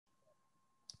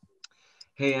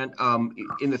Hey, and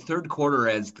in the third quarter,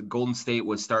 as the Golden State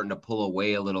was starting to pull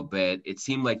away a little bit, it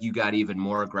seemed like you got even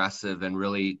more aggressive and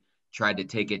really tried to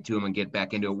take it to them and get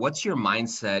back into it. What's your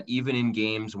mindset, even in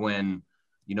games when,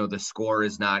 the score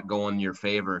is not going in your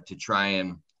favor, to try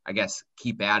and, I guess,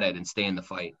 keep at it and stay in the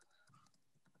fight?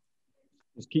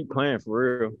 Just keep playing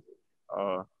for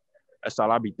real. That's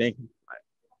all I be thinking.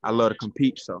 I love to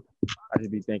compete, so I just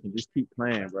be thinking, just keep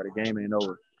playing, bro. The game ain't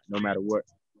over, no matter what.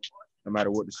 No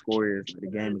matter what the score is, the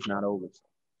game is not over. So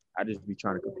I just be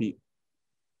trying to compete.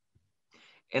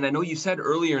 And I know you said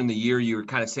earlier in the year you were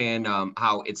kind of saying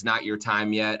how it's not your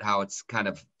time yet, how it's kind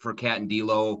of for Cat and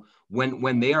D'Lo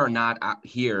when they are not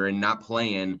here and not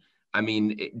playing. I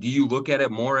mean, do you look at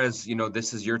it more as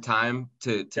this is your time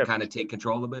to Yeah, kind of take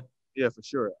control of it? yeah, for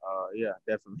sure. Yeah,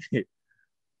 definitely.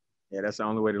 Yeah, that's the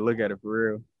only way to look at it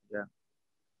for real. Yeah.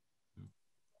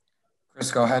 Chris,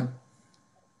 go ahead.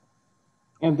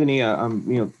 Anthony,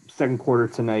 second quarter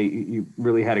tonight, you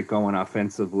really had it going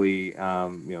offensively.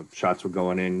 Shots were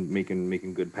going in,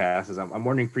 making good passes. I'm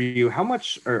wondering for you, how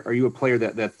much are you a player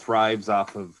that thrives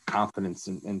off of confidence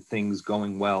and things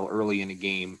going well early in a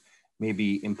game,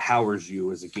 maybe empowers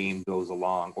you as a game goes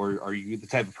along? Or are you the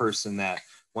type of person that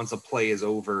once a play is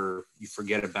over, you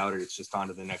forget about it, it's just on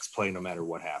to the next play no matter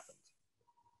what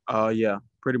happens? Yeah,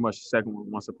 pretty much the second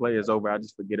one. Once the play is over, I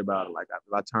just forget about it. Like,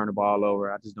 if I turn the ball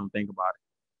over, I just don't think about it.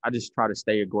 I just try to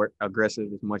stay aggressive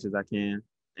as much as I can.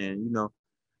 And, no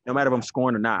matter if I'm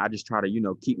scoring or not, I just try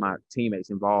to, keep my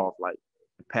teammates involved, like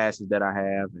the passes that I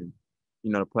have and,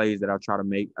 the plays that I try to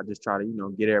make. I just try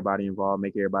to, get everybody involved,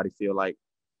 make everybody feel like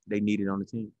they need it on the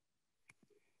team.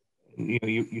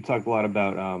 You talked a lot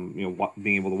about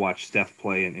being able to watch Steph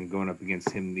play and going up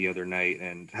against him the other night.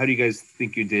 And how do you guys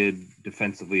think you did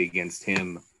defensively against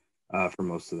him for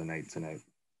most of the night tonight?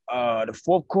 The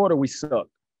fourth quarter we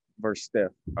sucked versus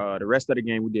Steph. The rest of the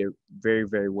game we did very,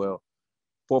 very well.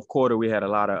 Fourth quarter we had a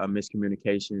lot of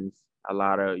miscommunications, a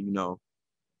lot of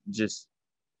just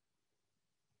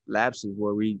lapses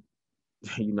where we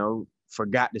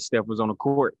forgot that Steph was on the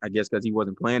court. I guess because he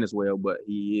wasn't playing as well, but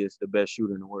he is the best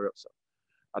shooter in the world. So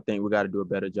I think we got to do a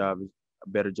better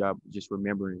job just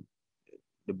remembering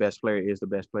the best player is the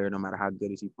best player, no matter how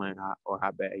good is he playing or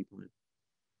how bad he playing.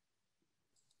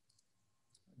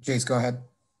 Jace, go ahead.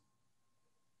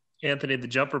 Anthony, the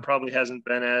jumper probably hasn't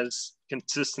been as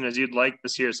consistent as you'd like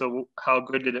this year. So how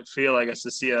good did it feel, I guess,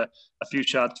 to see a few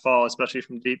shots fall, especially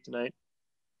from deep tonight?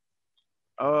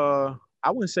 I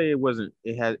wouldn't say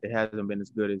it hasn't been as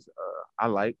good as I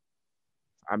like.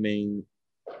 I mean,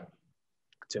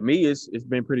 to me, it's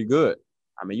been pretty good.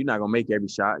 I mean, you're not gonna make every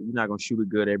shot. You're not gonna shoot it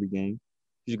good every game.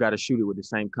 You just got to shoot it with the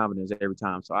same confidence every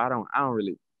time. So I don't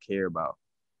really care about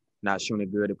not shooting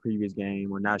it good the previous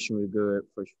game or not shooting it good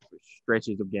for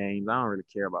stretches of games. I don't really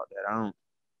care about that.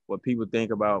 What people think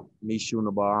about me shooting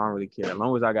the ball, I don't really care. As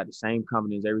long as I got the same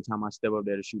confidence every time I step up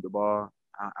there to shoot the ball,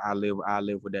 I live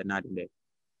with that night and day.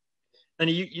 And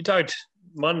you talked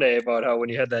Monday about how when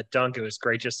you had that dunk, it was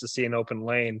great just to see an open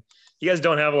lane. You guys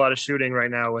don't have a lot of shooting right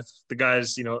now with the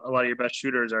guys, a lot of your best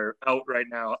shooters are out right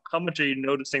now. How much are you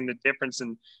noticing the difference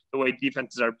in the way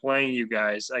defenses are playing you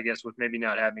guys, I guess, with maybe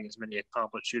not having as many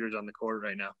accomplished shooters on the court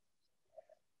right now?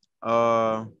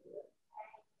 I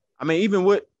mean, even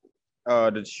with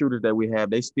the shooters that we have,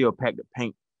 they still pack the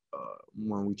paint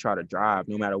when we try to drive,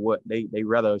 no matter what. They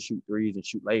rather shoot threes and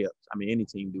shoot layups. I mean, any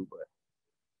team do, but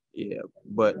yeah.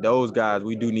 But those guys,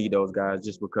 we do need those guys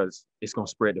just because it's going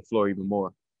to spread the floor even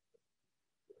more.